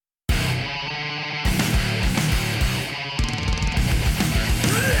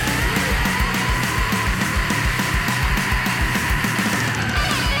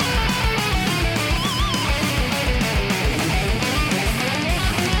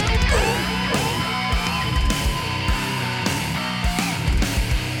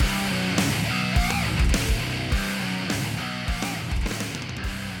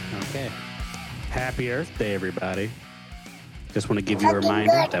Happy Earth Day, everybody. Just want to give you a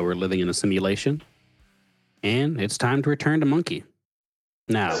reminder that we're living in a simulation, and it's time to return to Monkey.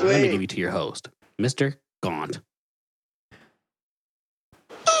 Now, let me give you to your host, Mr. Gaunt.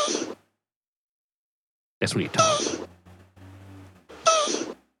 That's when you talk.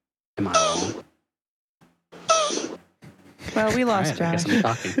 Am I wrong? Well, we lost All right, I Josh. guess I'm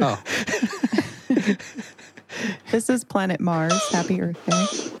talking. Oh, This is Planet Mars. Happy Earth Day.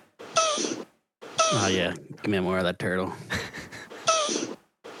 oh yeah. Give me more of that turtle.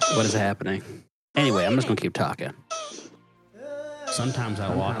 What is happening? Anyway, I'm just going to keep talking. Sometimes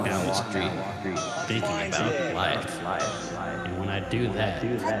I walk down the street thinking about life. And when I do that,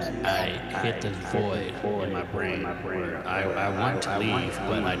 I hit this void in my brain where I want to leave,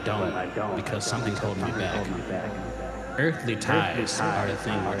 but I don't because something's holding me back. Earthly ties are the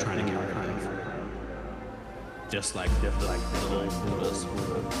thing we're trying to get rid of. Just like the little Buddhas.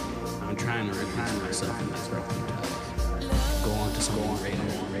 I'm trying to release myself from these earthly ties. Go on to something greater.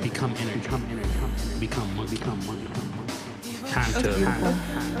 Become energy. Become monkey. Time to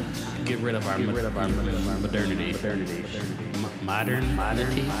get rid of our modernity. Modernity?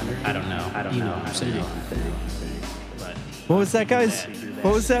 I don't know. You know what I'm saying. But What was that, guys?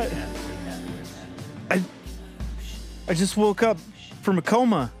 What was that? I just woke up from a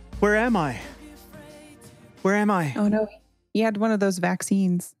coma. Where am I? Where am I? Oh no, he had one of those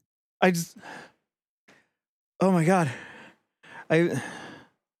vaccines. Oh my God. I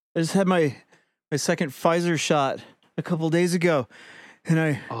just had my second Pfizer shot a couple days ago,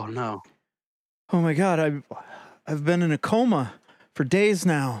 and oh no. oh my God, I've been in a coma for days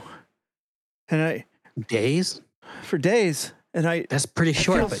now, and Days? that's pretty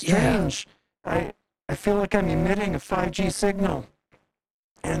short, but strange. I feel like I'm emitting a 5G signal,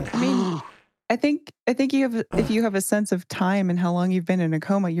 and I mean, I think you have, if you have a sense of time and how long you've been in a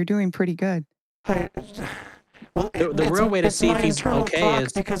coma, you're doing pretty good. The real way to see if he's okay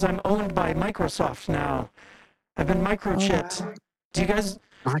is because I'm owned by Microsoft now. I've been microchipped. Oh, wow. Do you guys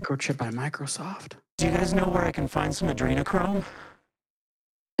microchip by Microsoft. know where I can find some adrenochrome?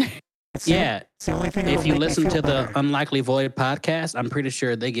 Yeah. It's the only thing. If you listen to the Unlikely Void podcast, I'm pretty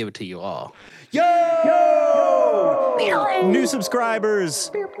sure they give it to you all. Yo! New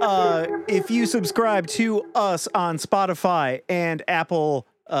subscribers. If you subscribe to us on Spotify and Apple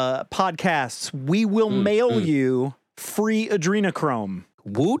podcasts, we will mail you free adrenochrome.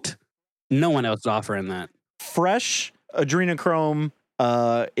 Woot? No one else is offering that. Fresh adrenochrome.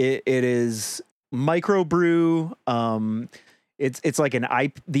 It is microbrew. It's like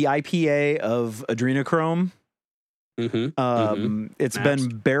the IPA of adrenochrome. It's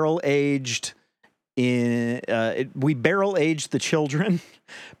been barrel aged we barrel aged the children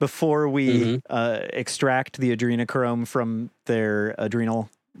before we extract the adrenochrome from their adrenal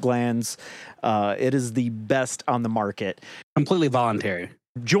glands. It is the best on the market. Completely voluntary.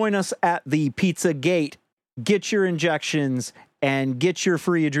 Join us at the Pizza Gate. Get your injections and get your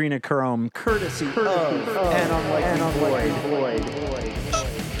free adrenochrome courtesy of an Unlikely Void.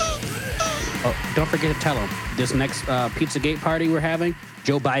 Oh, don't forget to tell them this next Pizzagate party we're having,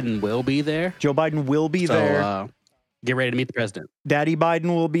 Joe Biden will be there. Joe Biden will be there. So get ready to meet the president. Daddy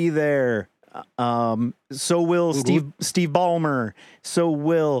Biden will be there. So will Steve Ballmer. So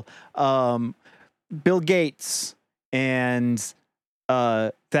will Bill Gates and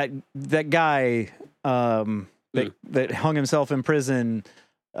that guy that hung himself in prison.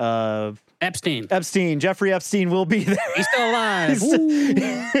 Epstein. Jeffrey Epstein will be there. He's still alive.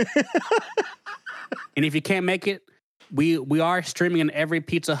 And if you can't make it, we are streaming in every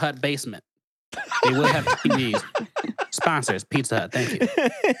Pizza Hut basement. They will have TVs. Sponsors, Pizza Hut. Thank you.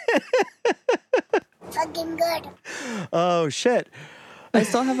 Fucking good. Oh shit! I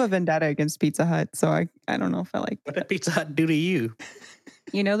still have a vendetta against Pizza Hut, so I don't know if I like What did Pizza Hut do to you?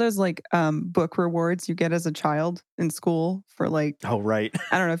 You know those like book rewards you get as a child in school for like, Oh right.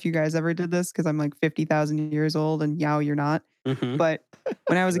 I don't know if you guys ever did this because I'm like 50,000 years old and you're not. Mm-hmm. But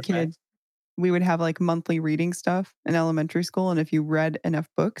when I was a kid, we would have like monthly reading stuff in elementary school. And if you read enough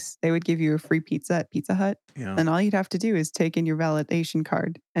books, they would give you a free pizza at Pizza Hut. Yeah. And all you'd have to do is take in your validation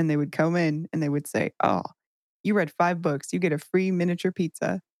card and they would come in and they would say, oh, you read 5 books, you get a free miniature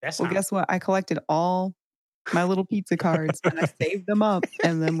pizza. Well, guess what? I collected all my little pizza cards and I saved them up.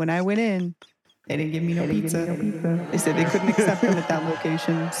 And then when I went in, they didn't give me no pizza. They said they couldn't accept them at that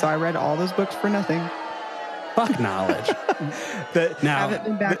location. So I read all those books for nothing. Fuck knowledge. Haven't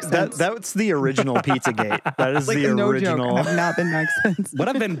been back since. That's the original Pizzagate. That is Like, the no original. joke, I have not been back since. What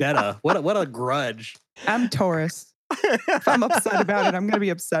a vendetta. What a grudge. I'm Taurus. If I'm upset about it, I'm going to be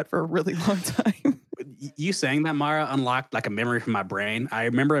upset for a really long time. You saying that, Mara, unlocked like a memory from my brain. I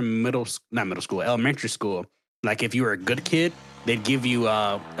remember in elementary school, like if you were a good kid, they'd give you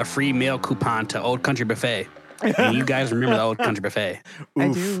a free meal coupon to Old Country Buffet. And you guys remember the Old Country Buffet?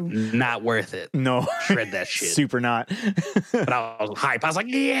 I do. Not worth it. No. Shred that shit. Super not. But I was hype. I was like,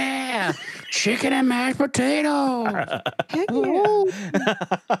 yeah, chicken and mashed potatoes. Heck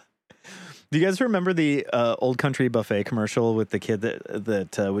yeah. Do you guys remember the Old Country Buffet commercial with the kid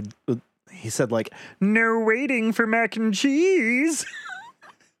that would he said like, no waiting for mac and cheese?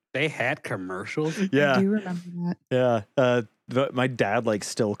 They had commercials? Yeah. I do remember that. Yeah. My dad like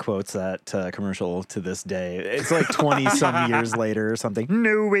still quotes that commercial to this day. It's like 20 some years later or something.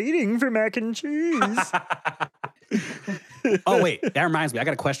 No waiting for mac and cheese. Oh, wait. That reminds me. I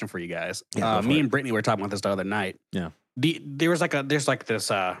got a question for you guys. Yeah, me and Brittany were talking about this the other night. Yeah. There's like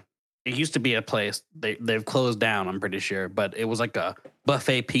this, it used to be a place. They've closed down, I'm pretty sure. But it was like a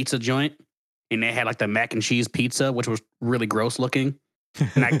buffet pizza joint. And they had like the mac and cheese pizza, which was really gross looking.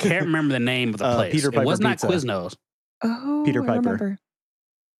 And I can't remember the name of the place. Peter Piper it was not Pizza. Quiznos. Oh, Peter I Piper. remember.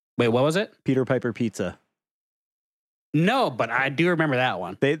 Wait, what was it? Peter Piper Pizza. No, but I do remember that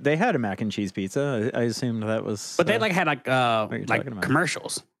one. They had a mac and cheese pizza. I assumed that was. But they like had what you're talking about.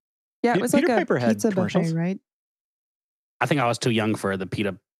 commercials. Yeah, it was Peter like Piper a had pizza commercials? buffet, right? I think I was too young for the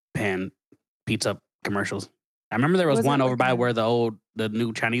Peter Pan pizza commercials. I remember there was Was it one like over by a- where the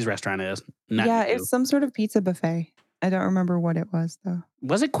new Chinese restaurant is. Not Yeah, new. it's some sort of pizza buffet. I don't remember what it was though.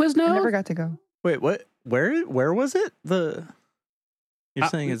 Was it I Quiznos? never got to go. Wait, what? Where was it? You're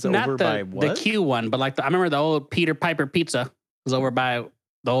saying it's not over the, by what? The Q one, but like I remember the old Peter Piper Pizza was over by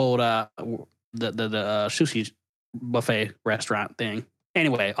the old the sushi buffet restaurant thing.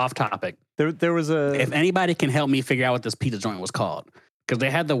 Anyway, off topic. There was a. If anybody can help me figure out what this pizza joint was called, because they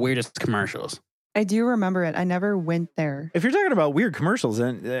had the weirdest commercials. I do remember it. I never went there. If you're talking about weird commercials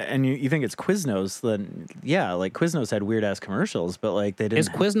and you think it's Quiznos, then yeah, like Quiznos had weird ass commercials, but like they didn't. Is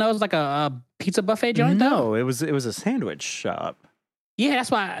Quiznos like a pizza buffet joint? though? No, it was a sandwich shop. Yeah,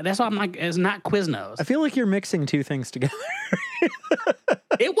 that's why I'm like, it's not Quiznos. I feel like you're mixing two things together.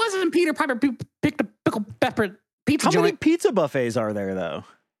 It wasn't Peter Piper picked a pickle pepper pizza How joint. many pizza buffets are there though?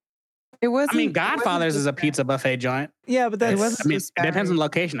 It wasn't. I mean, it wasn't Godfather's is a just pizza buffet joint. Yeah, but that's wasn't I mean, just it depends on Barry. the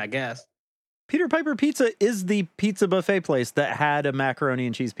location, I guess. Peter Piper Pizza is the pizza buffet place that had a macaroni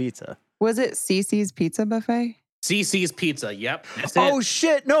and cheese pizza. Was it Cece's Pizza Buffet? CC's Pizza. Yep. That's Oh it.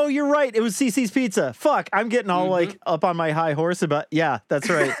 shit! No, you're right. It was CC's Pizza. Fuck, I'm getting all like up on my high horse about. Yeah, that's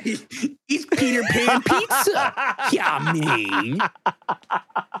right. It's Peter Pan Pizza. Yeah, I mean.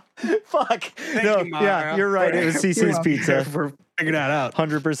 Fuck. Thank No, you, Mara, yeah, you're right. It was for- CC's Pizza. For figuring that out.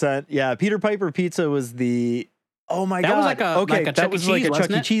 100%. Yeah, Peter Piper Pizza was the. Oh my That god! was like a- okay, like a that Chuck E. was like Cheese, a Chuck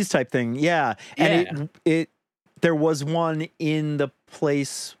wasn't E. it? Cheese type thing. Yeah, and it there was one in the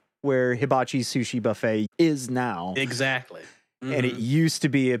place where Hibachi Sushi Buffet is now. Exactly. And it used to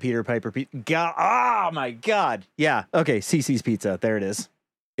be a Peter Piper pizza. God, oh my god! Yeah. Okay. CC's Pizza. There it is.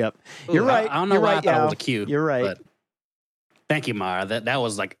 Yep. You're right. I don't know You're why right. I thought it Yao. was a Q. You're right. But thank you, Mara. That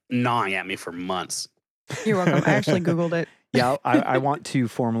was like gnawing at me for months. You're welcome. I actually Googled it. Yeah. I want to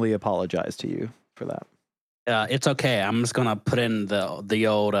formally apologize to you for that. It's okay. I'm just gonna put in the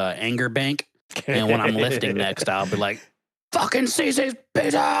old anger bank, and when I'm lifting next, I'll be like, "Fucking CC's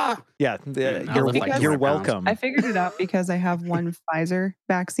Pizza." Yeah. I'll lift like You're 200 pounds. welcome. I figured it out because I have one Pfizer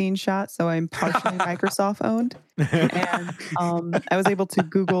vaccine shot, so I'm partially Microsoft owned, and I was able to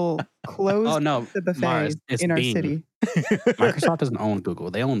Google closed Oh no, the buffet Mara, it's in our Bing. city. Microsoft doesn't own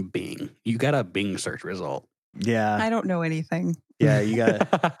Google; they own Bing. You got a Bing search result. Yeah. I don't know anything. Yeah. You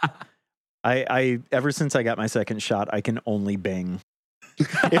got. I ever since I got my second shot, I can only Bing.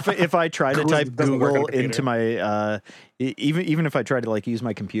 If I try to Google type doesn't work on Google a computer. into my even if I try to like use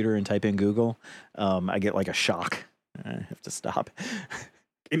my computer and type in Google, I get like a shock. I have to stop.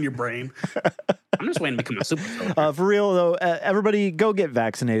 In your brain. I'm just waiting to become a super soldier. For real though, everybody go get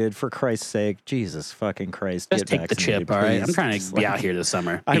vaccinated for Christ's sake. Jesus fucking Christ, Just get take the vaccinated, chip, all right? I'm please. trying to Just, be like, out here this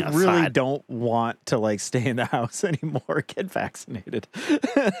summer. I You know, really fine. don't want to like stay in the house anymore. Get vaccinated.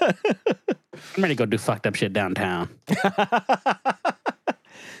 I'm ready to go do fucked up shit downtown.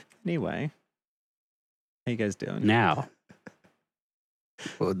 Anyway, how you guys doing? Now,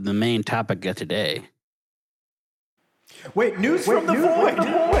 well, the main topic of today. Wait, news from the void.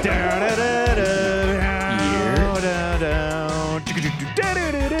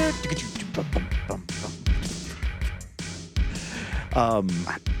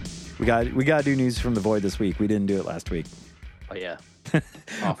 We got to do news from the void this week. We didn't do it last week. Oh yeah,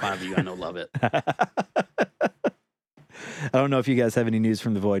 all 5 of you I know love it. I don't know if you guys have any news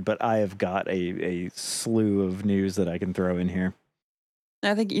from the void, but I have got a slew of news that I can throw in here.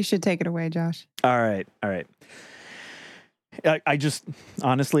 I think you should take it away, Josh. All right. I just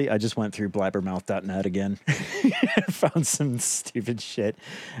honestly went through blabbermouth.net again. Found some stupid shit.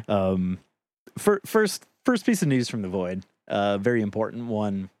 First piece of news from the void. Very important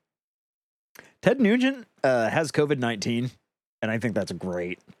one. Ted Nugent has COVID-19, and I think that's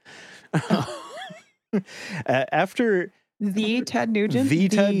great. After the Ted Nugent,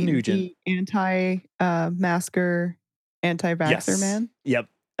 the anti-masker, anti-vaxxer man. Yep.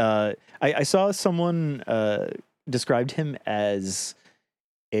 I saw someone described him as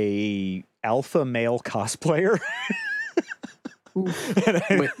a alpha male cosplayer.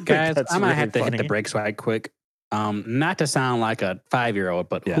 Wait, guys, I might have to hit the brakes right quick. Not to sound like a 5-year-old,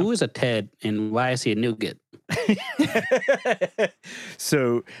 but who is a Ted and why is he a nougat?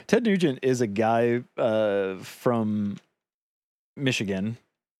 So Ted Nugent is a guy from Michigan.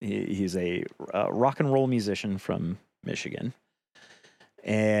 He's a rock and roll musician from Michigan.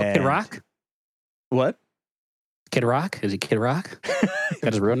 And Kid Rock? What? Kid Rock? Is he Kid Rock?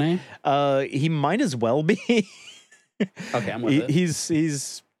 Got his real name? He might as well be. Okay, I'm with it.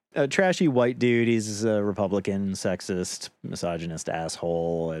 He's a trashy white dude. He's a Republican, sexist, misogynist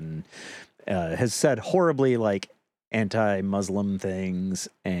asshole, and has said horribly like anti-Muslim things,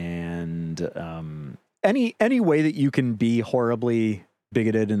 and any way that you can be horribly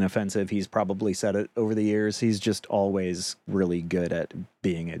bigoted and offensive, he's probably said it over the years. He's just always really good at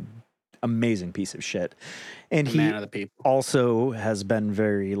being an amazing piece of shit. And he man of the people. Also has been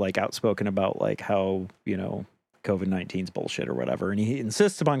very like outspoken about like how, you know, COVID-19's bullshit or whatever. And he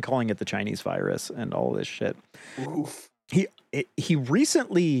insists upon calling it the Chinese virus and all this shit. Oof. He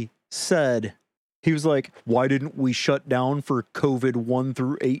recently said, he was like, why didn't we shut down for COVID 1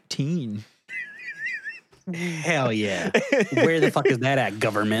 through 18? Hell yeah. Where the fuck is that at,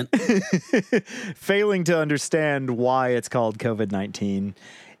 government? Failing to understand why it's called COVID-19.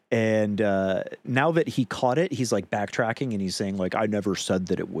 And now that he caught it, he's like backtracking and he's saying like, I never said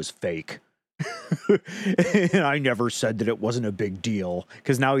that it was fake. And I never said that it wasn't a big deal.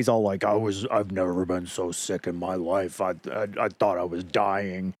 Because now he's all like, I've never been so sick in my life. I thought I was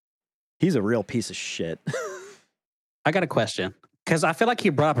dying. He's a real piece of shit. I got a question. Because I feel like he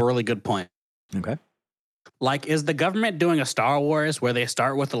brought up a really good point. Okay. Like, is the government doing a Star Wars where they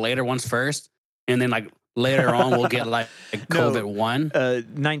start with the later ones first, and then like later on we'll get like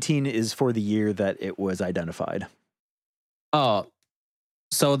COVID-1? 19 is for the year that it was identified. Oh,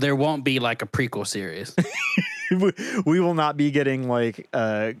 so there won't be like a prequel series. We will not be getting like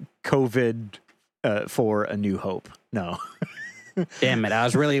COVID for A New Hope. No. Damn it! I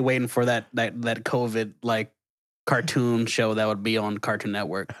was really waiting for that COVID like cartoon show that would be on Cartoon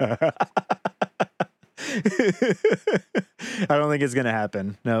Network. I don't think it's gonna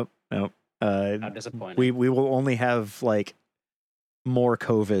happen. Nope. I'm disappointed. We will only have like more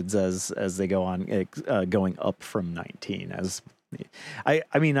COVIDs as they go on, going up from 19. As I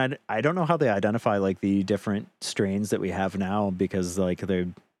mean, I don't know how they identify like the different strains that we have now, because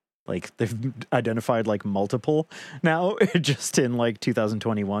they've identified like multiple now just in like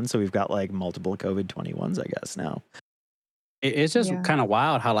 2021. So we've got like multiple COVID-21s, I guess now. It's just kind of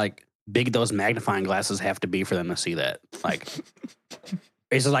wild how like big those magnifying glasses have to be for them to see that. Like,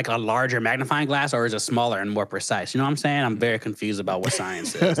 is it like a larger magnifying glass or is it smaller and more precise? You know what I'm saying? I'm very confused about what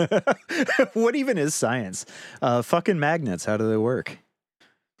science is. What even is science? Fucking magnets. How do they work?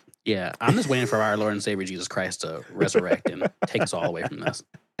 Yeah, I'm just waiting for our Lord and Savior Jesus Christ to resurrect and take us all away from this.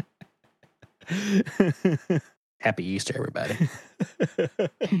 Happy Easter, everybody.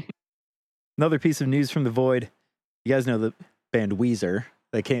 Another piece of news from the void. You guys know the band Weezer.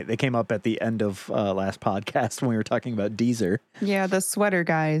 They came up at the end of last podcast when we were talking about Deezer. Yeah, the sweater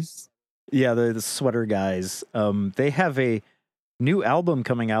guys. Yeah, the sweater guys. They have a new album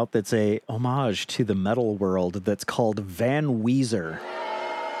coming out that's a homage to the metal world that's called Van Weezer.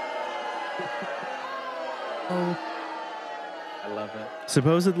 Oh, I love it.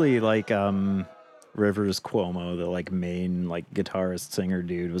 Supposedly, like Rivers Cuomo, the like main like guitarist singer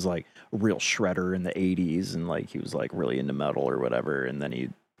dude, was like a real shredder in the 80s, and like he was like really into metal or whatever, and then he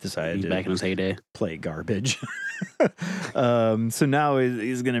decided to back in his heyday play garbage. So now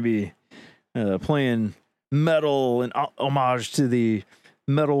he's gonna be playing metal and homage to the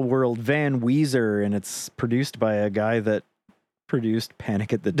metal world, Van Weezer, and it's produced by a guy that produced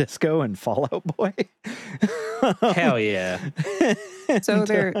Panic at the Disco and Fall Out Boy. Hell yeah. So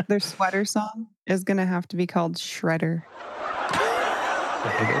their sweater song is gonna have to be called Shredder.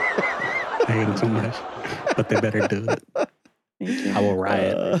 I hate it so much, but they better do it. I will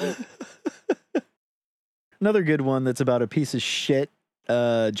riot. Another good one that's about a piece of shit.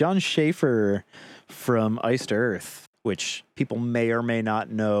 John Schaefer from Iced Earth which people may or may not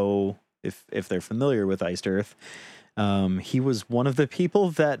know if they're familiar with Iced Earth. He was one of the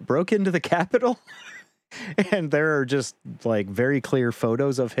people that broke into the Capitol. And there are just like very clear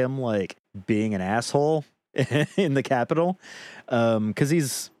photos of him like being an asshole in the Capitol. Because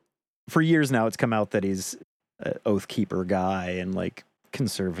he's, for years now, it's come out that he's an Oath Keeper guy and like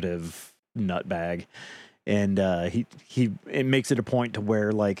conservative nutbag. And it makes it a point to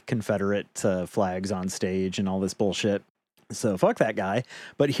wear like Confederate flags on stage and all this bullshit. So fuck that guy.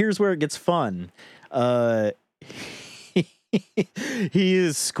 But here's where it gets fun. He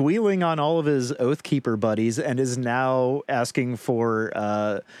is squealing on all of his Oath Keeper buddies and is now asking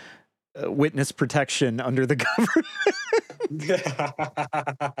for witness protection under the government.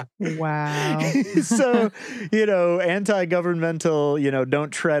 Wow. So, anti-governmental,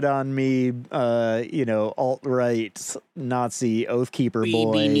 don't tread on me, alt-right Nazi Oath Keeper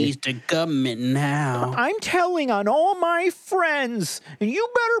boy. We needs the government now. I'm telling on all my friends, and you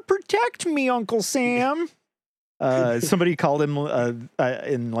better protect me, Uncle Sam. Somebody called him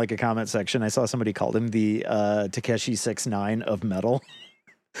in like a comment section. I saw somebody called him the Takeshi 6ix9ine of metal.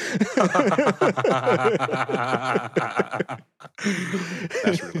 That's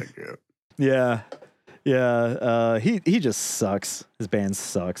really good. Yeah. He just sucks. His band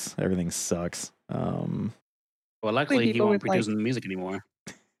sucks. Everything sucks. Well, luckily he won't produce music anymore.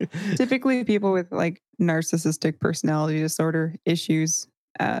 Typically, people with like narcissistic personality disorder issues,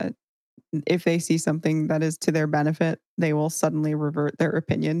 if they see something that is to their benefit, they will suddenly revert their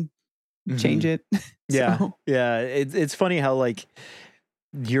opinion, change it. Yeah. It's funny how like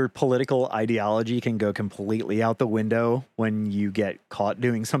your political ideology can go completely out the window when you get caught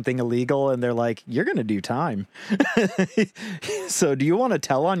doing something illegal, and they're like, "You're going to do time." So, do you want to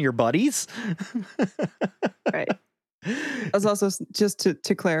tell on your buddies? Right. That's also just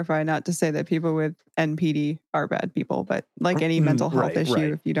to clarify, not to say that people with NPD are bad people, but like any mental health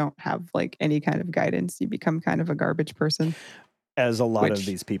issue, if you don't have like any kind of guidance, you become kind of a garbage person. As a lot of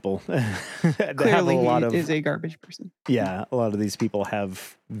these people clearly is a garbage person. Yeah, a lot of these people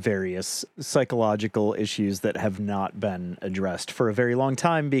have various psychological issues that have not been addressed for a very long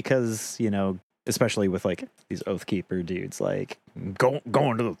time because, especially with like these Oath Keeper dudes, like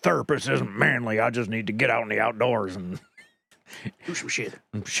going to the therapist isn't manly. I just need to get out in the outdoors and do some shit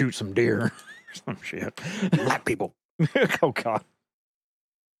and shoot some deer, some shit. Black people. Oh God,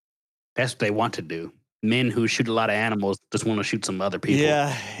 that's what they want to do. Men who shoot a lot of animals just want to shoot some other people.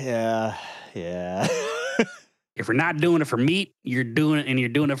 Yeah. If you're not doing it for meat, you're doing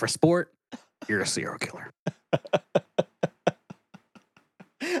it for sport, you're a serial killer.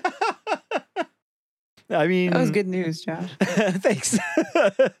 I mean, that was good news, Josh. Thanks.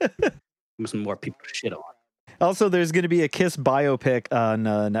 Some more people to shit on. Also, there's going to be a Kiss biopic on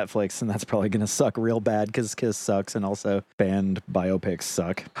Netflix, and that's probably going to suck real bad because Kiss sucks, and also band biopics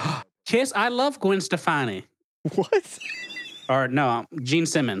suck. Kiss, I love Gwen Stefani. What? Or no, Gene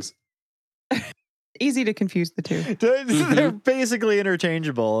Simmons. Easy to confuse the two. They're basically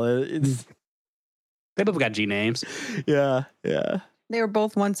interchangeable. They both got G names. Yeah. They were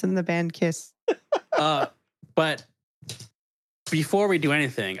both once in the band Kiss. But before we do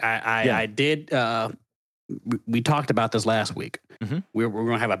anything, I did. We talked about this last week. Mm-hmm. We're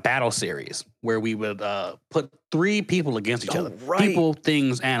going to have a battle series where we would put 3 people against each other. Right. People,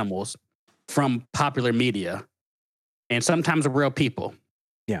 things, animals from popular media. And sometimes real people.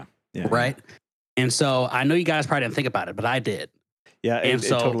 Yeah. Right? And so I know you guys probably didn't think about it, but I did. Yeah, it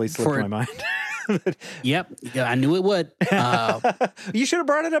totally slipped my mind. Yep. I knew it would. You should have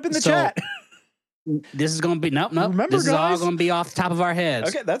brought it up in the chat. This is going to be, nope. Remember, this is all going to be off the top of our heads.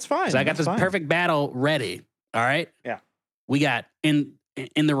 Okay, that's fine. So I got this perfect battle ready. All right? Yeah. We got in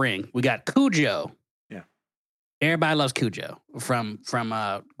the ring, we got Cujo. Yeah. Everybody loves Cujo from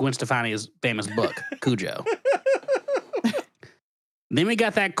Gwen Stefani's famous book, Cujo. Then we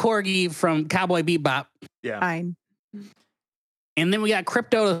got that corgi from Cowboy Bebop. Yeah. Fine. And then we got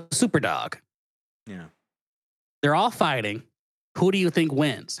Crypto the Superdog. Yeah. They're all fighting. Who do you think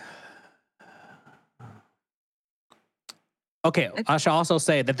wins? Okay, I shall also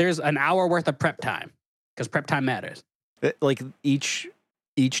say that there's an hour worth of prep time because prep time matters. Like each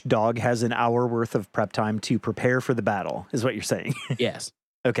dog has an hour worth of prep time to prepare for the battle, is what you're saying. Yes.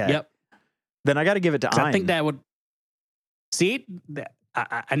 Okay. Yep. Then I got to give it to Ein. I think that would. See,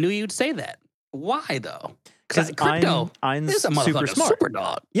 I knew you'd say that. Why though? Because Crypto Ein's is a super smart. Super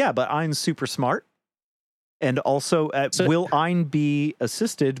dog. Yeah, but Ein's super smart. And also, will Ein be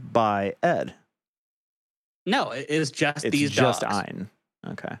assisted by Ed? No, it's just it's these just dogs. Ein.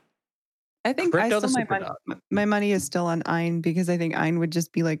 Okay. I think my money is still on Ein because I think Ein would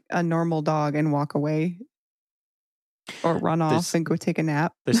just be like a normal dog and walk away. or run off and go take a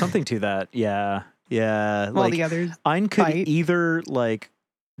nap. There's something to that. Yeah. Yeah. While the others Ein could fight. either like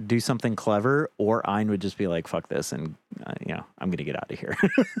do something clever, or Ein would just be like, fuck this, and I'm gonna get out of here.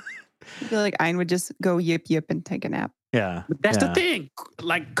 I feel like Ein would just go yip and take a nap. Yeah. But that's the thing.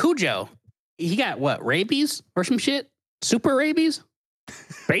 Like Cujo, he got what, rabies or some shit? Super rabies?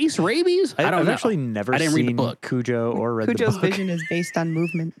 Base rabies? I don't know. I've actually never read the seen book. Cujo or read the book. Cujo's vision is based on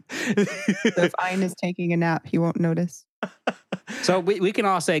movement. So if Ein is taking a nap, he won't notice. So we can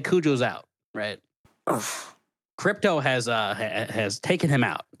all say Cujo's out, right? Crypto has taken him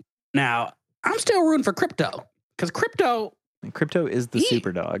out. Now, I'm still rooting for Crypto because Crypto is the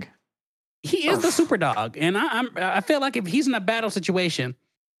super dog. He is the super dog, and I feel like if he's in a battle situation,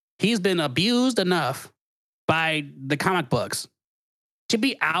 he's been abused enough by the comic books to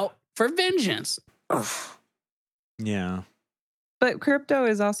be out for vengeance. Yeah. But Crypto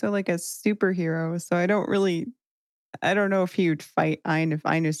is also like a superhero, so I don't know if he would fight Ein if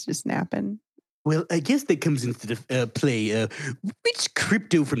Ein is just napping. Well, I guess that comes into the play. Which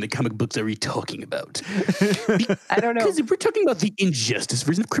Crypto from the comic books are we talking about? I don't know. Because if we're talking about the Injustice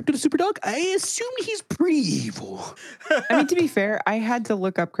version of Crypto the Superdog, I assume he's pretty evil. I mean, to be fair, I had to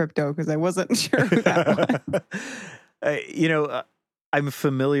look up Crypto because I wasn't sure who that was. I'm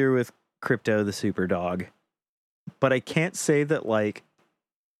familiar with Crypto the Superdog, but I can't say that like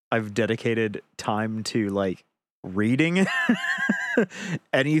I've dedicated time to like reading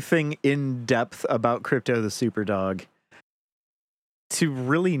anything in depth about Crypto the Superdog to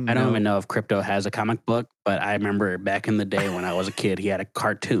really know. I don't even know if Crypto has a comic book, but I remember back in the day when I was a kid, he had a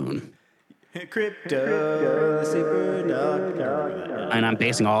cartoon. Crypto the Superdog. And I'm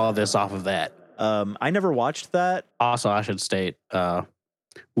basing all of this off of that. I never watched that. Also, I should state,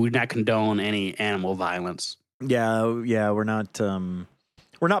 we do not condone any animal violence. Yeah, we're not pulling.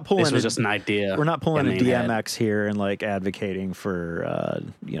 This was just an idea. We're not pulling a Eminem DMX here and like advocating for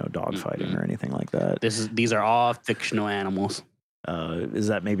dog fighting or anything like that. These are all fictional animals. Is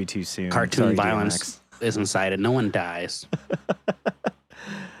that maybe too soon? Cartoon Sorry, violence isn't cited. No one dies.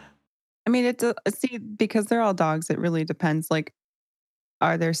 I mean, because they're all dogs, it really depends. Like,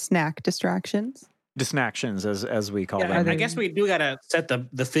 are there snack distractions? Distractions, as we call them. I guess we do gotta set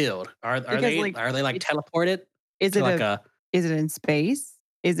the field. Are they teleported? Is it in space?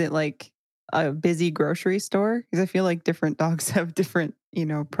 Is it like a busy grocery store? Because I feel like different dogs have different,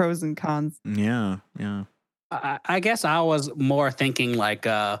 pros and cons. Yeah. I guess I was more thinking like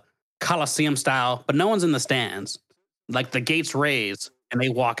Coliseum style, but no one's in the stands. Like the gates raise and they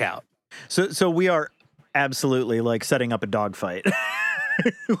walk out. So we are absolutely like setting up a dog fight.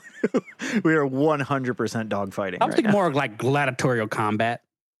 We are 100% dog fighting. I was thinking more like gladiatorial combat.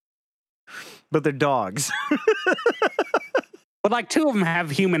 But they're dogs. But like two of them have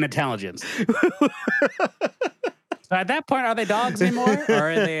human intelligence. So at that point, are they dogs anymore?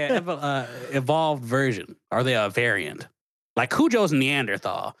 Or are they an evolved version? Are they a variant? Like Cujo's a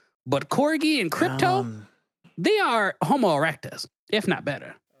Neanderthal. But Corgi and Crypto, they are Homo erectus, if not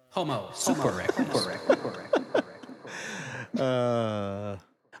better. Homo super erectus.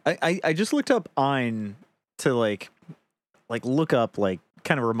 I just looked up Ein to like look up like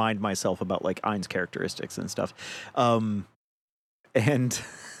kind of remind myself about like Ein's characteristics and stuff. And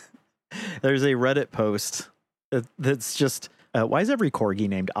there's a Reddit post that's just why is every corgi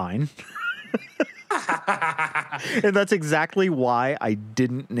named Ein? And that's exactly why I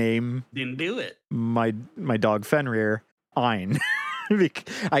didn't do it. My dog Fenrir Ein.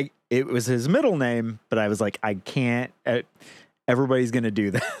 It was his middle name, but I was like, I can't. Everybody's gonna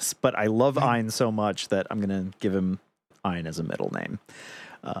do this, but I love Ein so much that I'm gonna give him Ein as a middle name.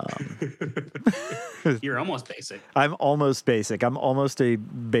 You're almost basic. I'm almost basic. I'm almost a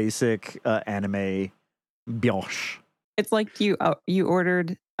basic anime bioche. It's like you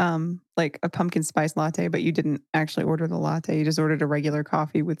ordered like a pumpkin spice latte, but you didn't actually order the latte. You just ordered a regular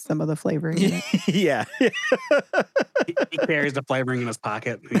coffee with some of the flavoring in it. Yeah. He carries the flavoring in his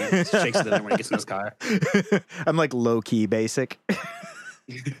pocket. He shakes it in when he gets in his car. I'm like low key basic.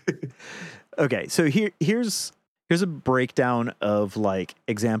 Okay, so here's a breakdown of like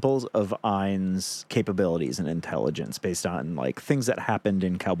examples of Ein's capabilities and intelligence based on like things that happened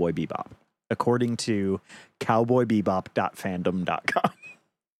in Cowboy Bebop, according to cowboybebop.fandom.com.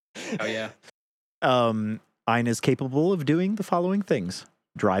 Oh yeah. Ein is capable of doing the following things: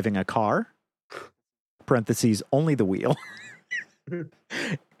 driving a car, parentheses only the wheel,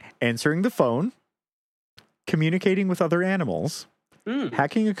 answering the phone, communicating with other animals,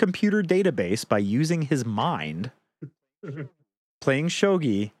 hacking a computer database by using his mind, playing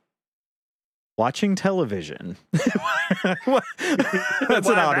shogi, Watching television. That's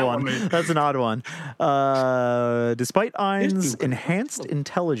an odd one. That's an odd one. Despite Ein's enhanced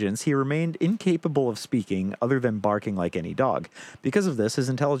intelligence, he remained incapable of speaking other than barking like any dog. Because of this, his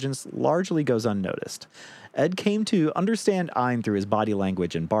intelligence largely goes unnoticed. Ed came to understand Ein through his body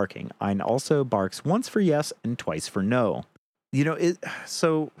language and barking. Ein also barks once for yes and twice for no. You know,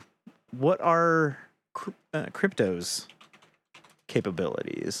 so what are Crypto's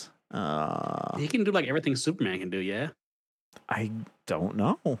capabilities? He can do like everything Superman can do, yeah? I don't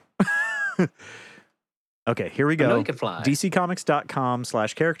know. Okay, here we go. I know he can fly.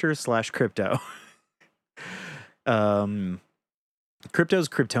 DCComics.com/characters/crypto. Crypto's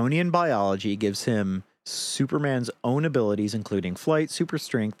Kryptonian biology gives him Superman's own abilities, including flight, super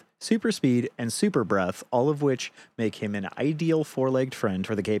strength, super speed, and super breath, all of which make him an ideal four-legged friend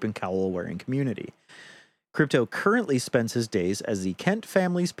for the cape and cowl wearing community. Crypto currently spends his days as the Kent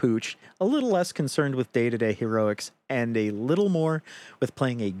family's pooch, a little less concerned with day-to-day heroics, and a little more with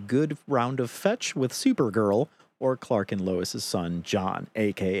playing a good round of fetch with Supergirl or Clark and Lois's son, John,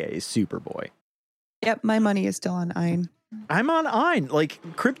 a.k.a. Superboy. Yep, my money is still on Ein. I'm on Ein. Like,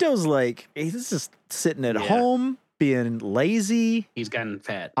 Crypto's like, he's just sitting at home, being lazy. He's gotten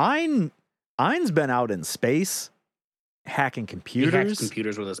fat. Ein's been out in space. Hacking computers. He hacks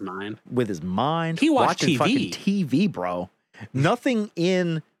computers with his mind. He watched watching TV. fucking TV, bro. Nothing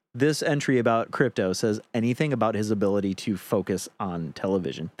in this entry about Crypto says anything about his ability to focus on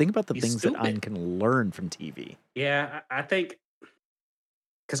television. Think about the things that Ein can learn from TV. Yeah, I think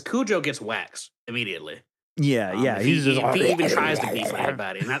because Cujo gets waxed immediately. Yeah. If he even tries to beat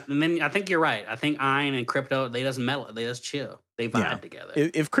everybody, and then I think you're right. I think Ein and Crypto, they just mellow, they just chill, they vibe together.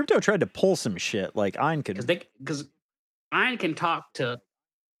 If Crypto tried to pull some shit, like Ein could, because Ein can talk to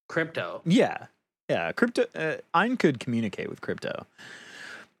Crypto. Yeah. Crypto. Ein could communicate with Crypto,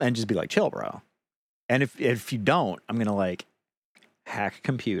 and just be like, "Chill, bro." And if you don't, I'm gonna like hack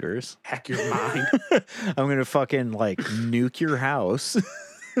computers, hack your mind. I'm gonna fucking like nuke your house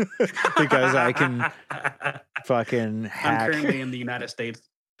because I can fucking hack. I'm currently in the United States.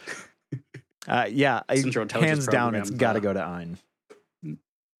 Hands down, it's got to go to Ein.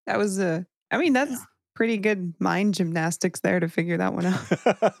 That was that's pretty good mind gymnastics there to figure that one out.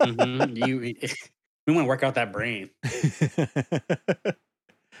 We want to work out that brain.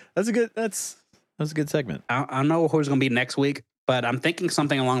 That's a good segment. I don't know who's going to be next week, but I'm thinking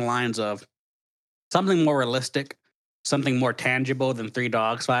something along the lines of something more realistic, something more tangible than three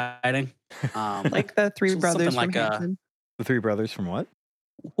dogs fighting. Like the three brothers from Hanson. The three brothers from what?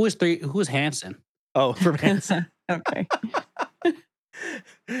 Who is Hanson? Oh, from Hanson. Okay.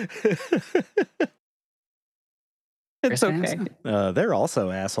 It's okay. They're also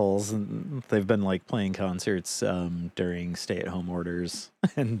assholes, and they've been like playing concerts during stay-at-home orders.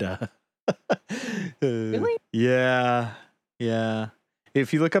 And really? Yeah.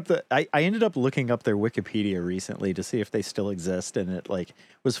 If you look up I ended up looking up their Wikipedia recently to see if they still exist, and it like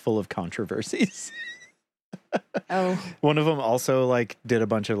was full of controversies. Oh. One of them also like did a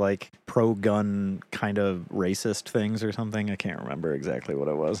bunch of like pro-gun kind of racist things or something. I can't remember exactly what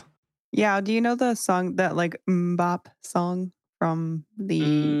it was. Yeah, do you know the song, that like Mbop song from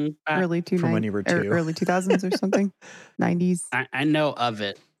the early 2000s? From when you were 2. Early 2000s or something? 90s? I know of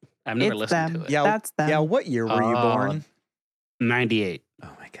it. I've never listened to it. Yeah, that's them. Yeah, what year were you born? 98. Oh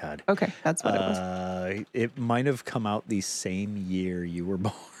my God. Okay, that's what it was. It might have come out the same year you were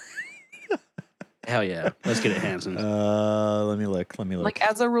born. Hell yeah. Let's get it, Hanson. Let me look. Like,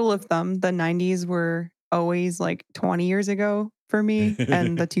 as a rule of thumb, the 90s were always like 20 years ago for me,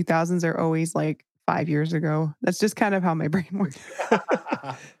 and the 2000s are always like 5 years ago. That's just kind of how my brain works.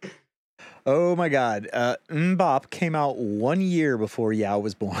 Oh my God. Mbop came out 1 year before Yao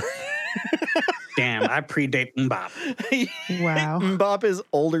was born. Damn, I predate Mbop. Wow. Mbop is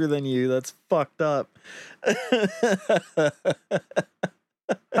older than you. That's fucked up.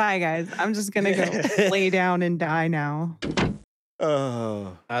 Bye, guys. I'm just going to go lay down and die now.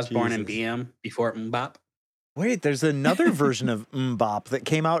 Oh, I was born in BM before Mbop. Wait, there's another version of Mbop that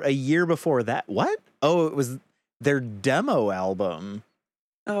came out a year before that. What? Oh, it was their demo album.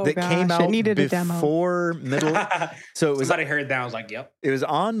 Oh, that came out it needed before middle. So it was. Somebody heard that. I was like, "Yep." It was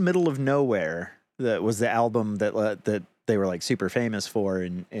on Middle of Nowhere. That was the album that they were like super famous for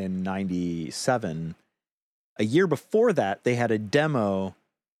in '97. A year before that, they had a demo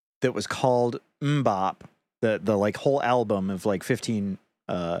that was called Mbop. The like whole album of like 15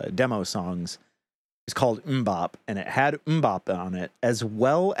 demo songs is called Mbop, and it had Mbop on it, as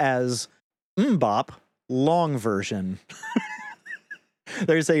well as Mbop long version.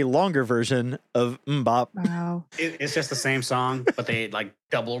 There's a longer version of Mbop. Wow. It's just the same song, but they like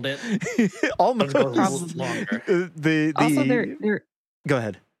doubled it. Almost It goes Probably. longer. Also, Go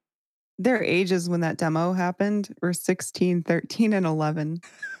ahead. their ages when that demo happened were 16, 13, and 11.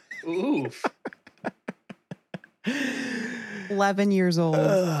 Oof. 11 years old.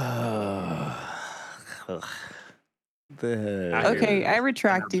 Okay, I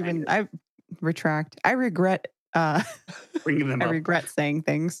regret. I Bringing them up. regret saying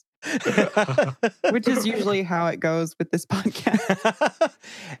things, which is usually how it goes with this podcast.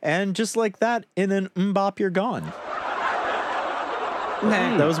 And just like that, in an Mbop, you're gone.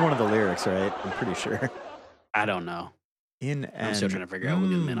 That was one of the lyrics, right? I'm pretty sure. I don't know. I'm I'm still trying to figure out who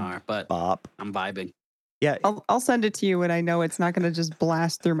the men are, but Bop. I'm vibing. Yeah. I'll send it to you when I know it's not going to just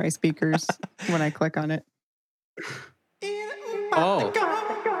blast through my speakers when I click on it. Oh,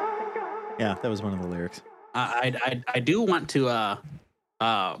 Yeah, that was one of the lyrics. I do want to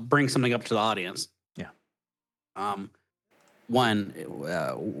bring something up to the audience. Yeah.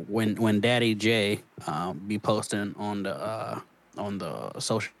 When Daddy J be posting on the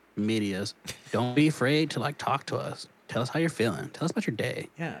social medias, don't be afraid to like talk to us. Tell us how you're feeling. Tell us about your day.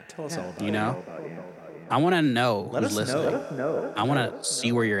 Yeah, tell us all about You know, I want to know Let who's us know. listening. Let us know. I want to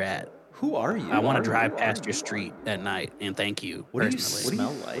see where you're at. Who are you? I want to drive past your street at night and thank you What do you personally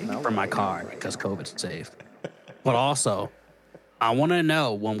smell like? from my car because COVID's safe. But also, I want to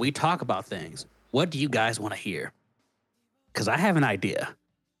know when we talk about things, what do you guys want to hear? Because I have an idea.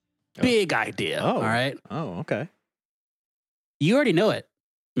 Oh. Big idea. Oh. All right. Oh, okay. You already know it,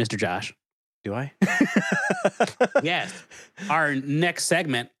 Mr. Josh. Do I? Yes. Our next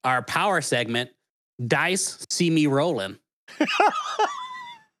segment, our power segment, Dice See Me Rolling,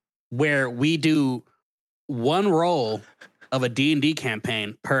 where we do one roll of a D&D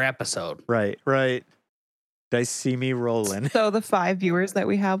campaign per episode. Right. Dice see me rolling. So the 5 viewers that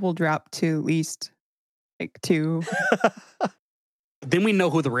we have will drop to at least like 2. Then we know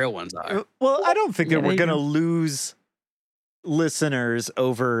who the real ones are. Well, I don't think Yeah, that we're you going to go. lose listeners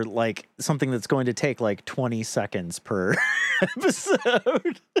over like something that's going to take like 20 seconds per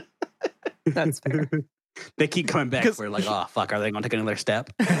episode. That's fair. They keep coming back. 'Cause- We're like, oh, fuck, are they going to take another step?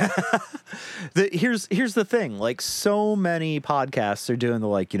 Here's the thing. Like so many podcasts are doing the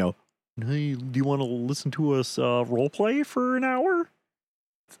like, hey, do you want to listen to us role play for an hour?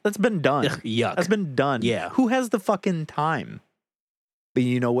 That's been done. Yuck. That's been done. Yeah. Who has the fucking time? But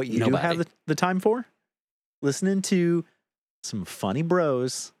you know what you do Nobody. have the time for? Listening to some funny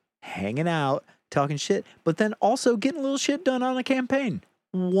bros hanging out, talking shit, but then also getting a little shit done on a campaign.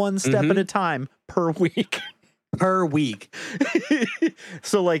 One step at a time per week. Per week.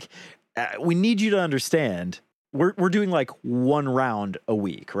 So like we need you to understand we're doing like one round a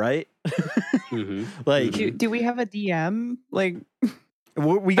week, right? Mm-hmm. Like Do we have a DM? Like,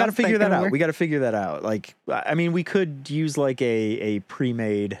 we got to How's that figure that gonna out. work? We got to figure that out. Like, I mean, we could use like a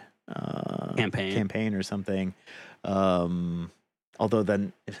pre-made campaign or something. Although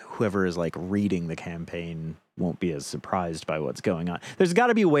then whoever is like reading the campaign won't be as surprised by what's going on. There's got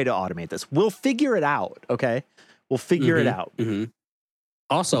to be a way to automate this. We'll figure it out. Okay. We'll figure it out. Mm-hmm.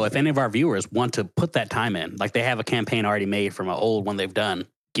 Also, if any of our viewers want to put that time in, like they have a campaign already made from an old one they've done,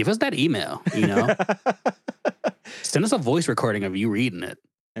 give us that email, Send us a voice recording of you reading it.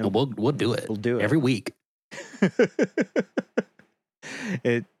 And we'll do it. We'll do it every week.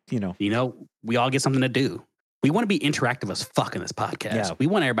 We all get something to do. We want to be interactive as fuck in this podcast. Yeah. We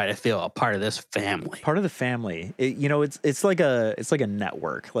want everybody to feel a part of this family. Part of the family. It's like a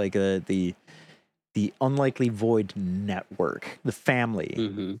network, like the Unlikely Void network, the family,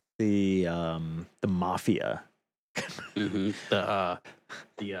 Mm-hmm. the mafia. Mm-hmm.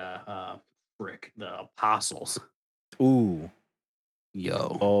 The apostles. Ooh.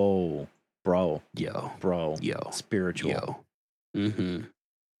 Yo. Oh, bro. Yo. Spiritual. Yo. Mm-hmm.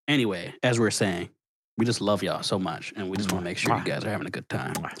 Anyway, as we're saying, we just love y'all so much, and we just want to make sure you guys are having a good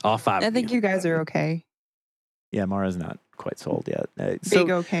time. All 5 I of think you guys are okay. Yeah, Mara's not quite sold yet.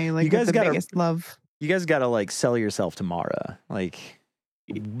 Big okay. Like, you guys with the gotta- biggest love. You guys got to like sell yourself to Mara. Like,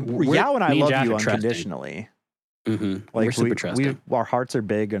 We're- Yao and I me and love Josh you are trusting. unconditionally. Mm-hmm. Like We're super trusting. our hearts are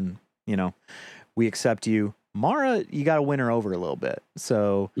big, and we accept you. Mara, you got to win her over a little bit.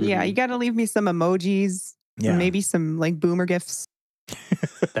 So Yeah, you got to leave me some emojis. yeah, Maybe some like boomer gifts.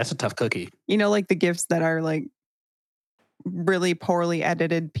 That's a tough cookie. Like the gifts that are like really poorly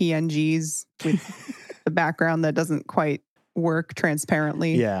edited PNGs with the background that doesn't quite work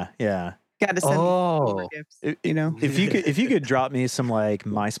transparently. yeah. Got to send me boomer Oh, gifts. If you could drop me some like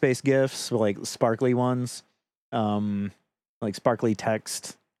MySpace gifts, like sparkly ones, like sparkly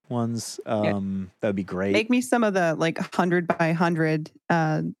text, ones. That would be great. Make me some of the like 100 by 100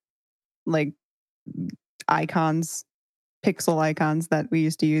 like icons, pixel icons that we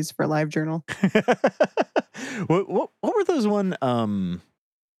used to use for LiveJournal. What were those one?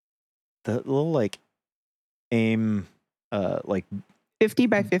 The little like AIM like 50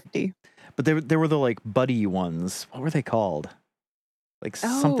 by 50. But there were the like buddy ones. What were they called? Like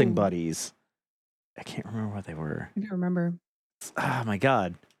something buddies. I can't remember what they were. I don't remember. Oh my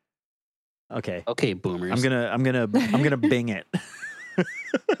god. Okay. Okay, boomers. I'm gonna Bing it.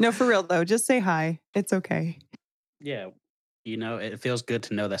 No, for real though. Just say hi. It's okay. Yeah. You know, it feels good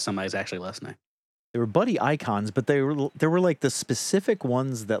to know that somebody's actually listening. There were buddy icons, but there were like the specific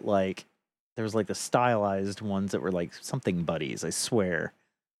ones that like there was like the stylized ones that were like something buddies, I swear.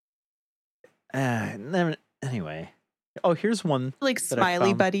 Anyway. Oh, here's one like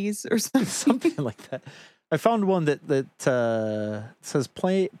smiley buddies or something. Something like that. I found one that says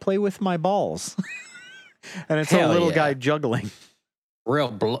play with my balls. And it's a little guy juggling.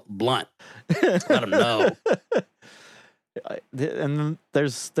 Real blunt. Let him know. And then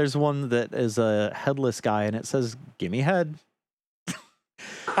there's one that is a headless guy and it says gimme head.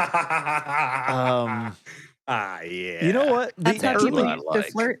 Yeah. You know what? That's how people used to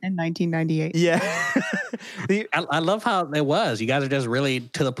flirt in 1998. Yeah. I love how it was. You guys are just really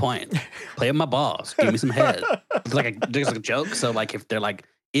to the point. Play with my balls. Give me some head. It's like a joke. So like if they're like,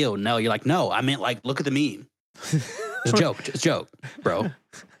 ew, no, you're like, no, I meant like, look at the meme. It's a joke. It's a joke, bro.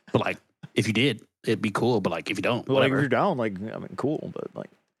 But like, if you did, it'd be cool. But like, if you don't, whatever. Like, if you're down, like, I mean, cool. But like,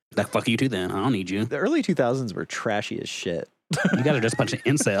 fuck you too then. I don't need you. The early 2000s were trashy as shit. You guys are just a bunch of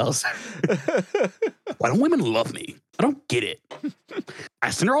incels. Why don't women love me? I don't get it. I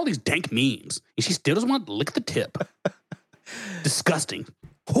send her all these dank memes, and she still doesn't want to lick the tip. Disgusting.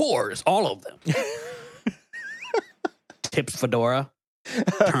 Whores, all of them. Tips Fedora.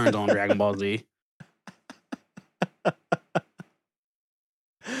 Turns on Dragon Ball Z.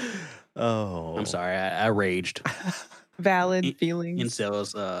 Oh. I'm sorry. I raged. Valid feelings.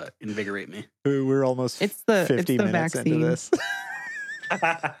 Incels invigorate me. We're almost 50 minutes vaccine. into this.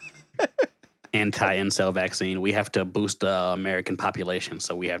 Anti-incel vaccine. We have to boost the American population,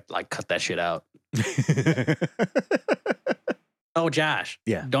 so we have to like cut that shit out. Oh, Josh.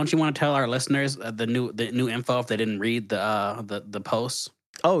 Yeah. Don't you want to tell our listeners the new info if they didn't read the posts?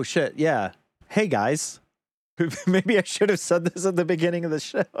 Oh shit! Yeah. Hey guys. Maybe I should have said this at the beginning of the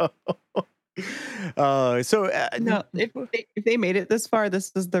show. No, if they made it this far,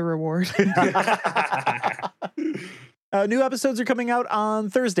 this is the reward. New episodes are coming out on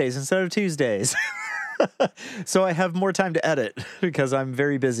Thursdays instead of Tuesdays. So I have more time to edit because I'm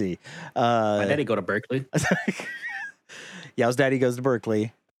very busy. My daddy go to Berkeley. Yow's daddy goes to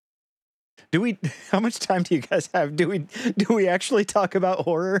Berkeley. How much time do you guys have? Do we actually talk about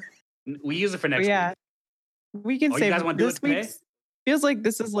horror? We use it for next week. We can say you guys want to do this it today? week's feels like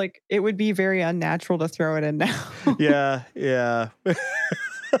this is like it would be very unnatural to throw it in now. Yeah.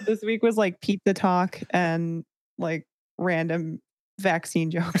 This week was like pizza talk and like random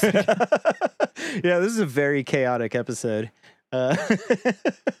vaccine jokes. Yeah, this is a very chaotic episode.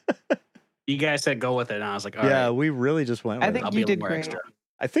 You guys said go with it, and I was like, all right. We really just went with I think I'll you be a did little more great. extra.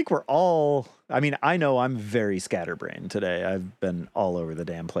 I think we're all, I mean, I know I'm very scatterbrained today. I've been all over the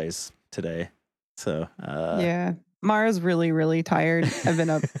damn place today. So, Yeah. Mara's really, really tired. I've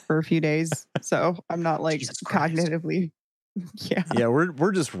been up for a few days, so I'm not like Jesus Christ. cognitively. Yeah. Yeah,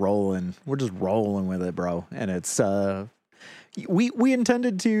 we're just rolling. We're just rolling with it, bro. And it's we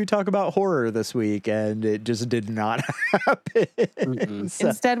intended to talk about horror this week, and it just did not happen. So-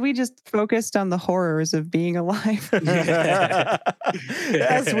 Instead, we just focused on the horrors of being alive.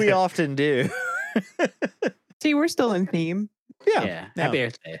 as we often do. See, we're still in theme. Yeah. Happy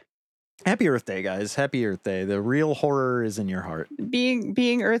Earth Day. Happy Earth Day, guys. Happy Earth Day. The real horror is in your heart.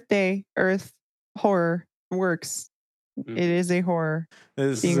 Being Earth Day, Earth horror works. Mm. It is a horror.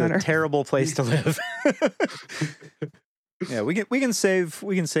 This Being is on a Earth. terrible place to live. Yeah, we can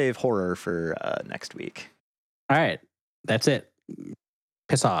save horror for next week. All right. That's it.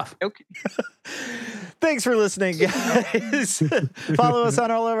 Piss off. Okay. Thanks for listening, guys. Follow us on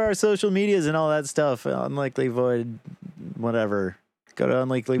all of our social medias and all that stuff. Unlikely Void, whatever. Go to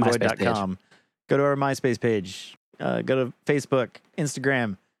unlikelyvoid.com. Go to our MySpace page. Go to Facebook,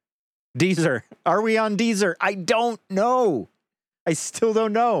 Instagram, Deezer. Are we on Deezer? I don't know. I still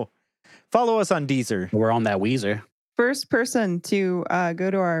don't know. Follow us on Deezer. We're on that Weezer. First person to go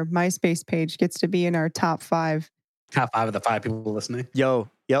to our MySpace page gets to be in our top 5. Top 5 of the 5 people listening. Yep.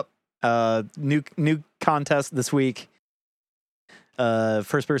 New contest this week.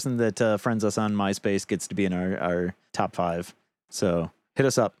 First person that friends us on MySpace gets to be in our top 5. So Hit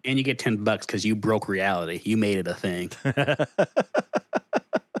us up. And you get $10 because you broke reality. You made it a thing.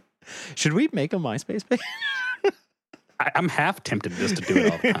 Should we make a MySpace page? I'm half tempted just to do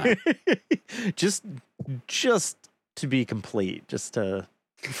it all the time. just to be complete, just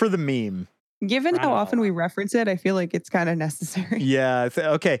for the meme. Given how often we reference it, I feel like it's kind of necessary. Yeah.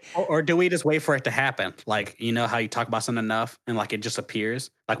 Okay. Or do we just wait for it to happen? Like, you know how you talk about something enough and like it just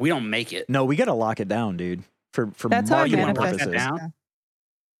appears? Like we don't make it. No, we got to lock it down, dude. For That's how I marketing manifest purposes. it down.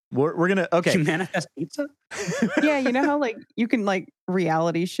 We're gonna okay. You manifest pizza? Yeah, you know how like you can like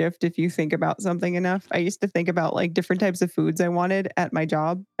reality shift if you think about something enough. I used to think about like different types of foods I wanted at my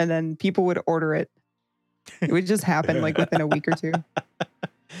job, and then people would order it. It would just happen like within a week or two.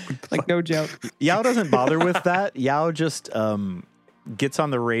 Like no joke. Yao doesn't bother with that. Yao just gets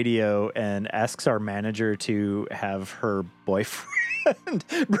on the radio and asks our manager to have her boyfriend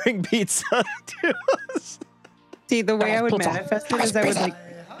bring pizza to us. See, the way I would manifest it is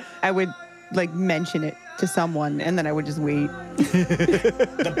I would mention it to someone, and then I would just wait.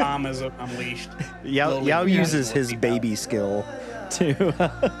 The bomb is unleashed. Yao uses his baby skill to.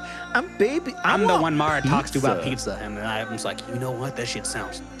 I'm the one Mara talks to about pizza, and then I'm just like, you know what? That shit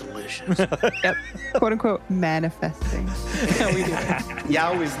sounds delicious. Yep. "Quote unquote" manifesting. That's how we do it.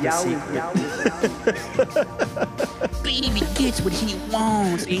 Yao is the secret. Baby gets what he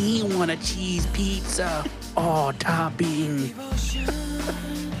wants, and he want a cheese pizza. Oh, topping.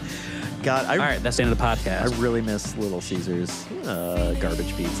 God, all right, that's the end of the podcast. I really miss Little Caesars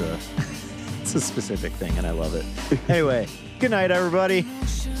garbage pizza. It's a specific thing, and I love it. Anyway, good night, everybody.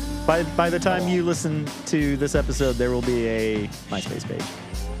 By the time you listen to this episode, there will be a MySpace page.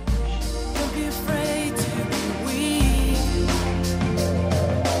 Don't be afraid